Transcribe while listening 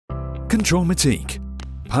Kontrolmatik.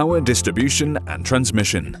 Power distribution and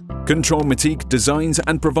transmission. Kontrolmatik designs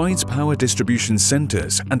and provides power distribution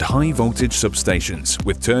centers and high-voltage substations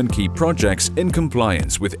with turnkey projects in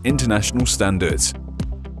compliance with international standards.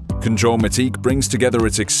 Kontrolmatik brings together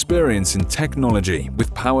its experience in technology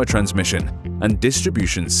with power transmission and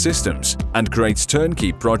distribution systems and creates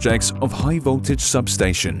turnkey projects of high-voltage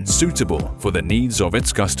substation suitable for the needs of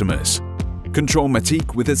its customers.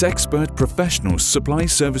 Kontrolmatik with its expert professionals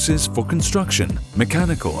supplies services for construction,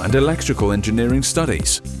 mechanical and electrical engineering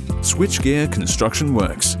studies, switchgear construction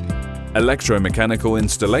works, electromechanical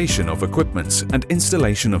installation of equipments and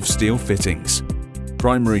installation of steel fittings,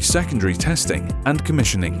 primary-secondary testing and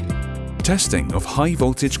commissioning, testing of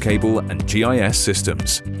high-voltage cable and GIS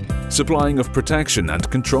systems, supplying of protection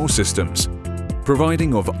and control systems,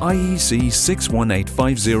 providing of IEC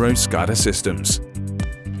 61850 SCADA systems,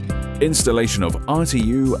 installation of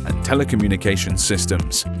RTU and telecommunication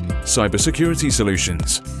systems, cybersecurity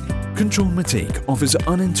solutions. Kontrolmatik offers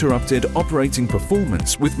uninterrupted operating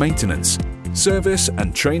performance with maintenance, service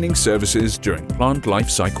and training services during plant life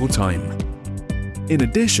cycle time. In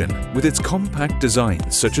addition, with its compact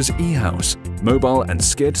designs such as e-house, mobile and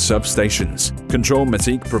skid substations,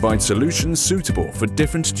 Kontrolmatik provides solutions suitable for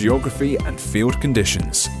different geography and field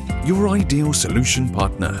conditions. Your ideal solution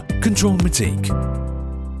partner, Kontrolmatik.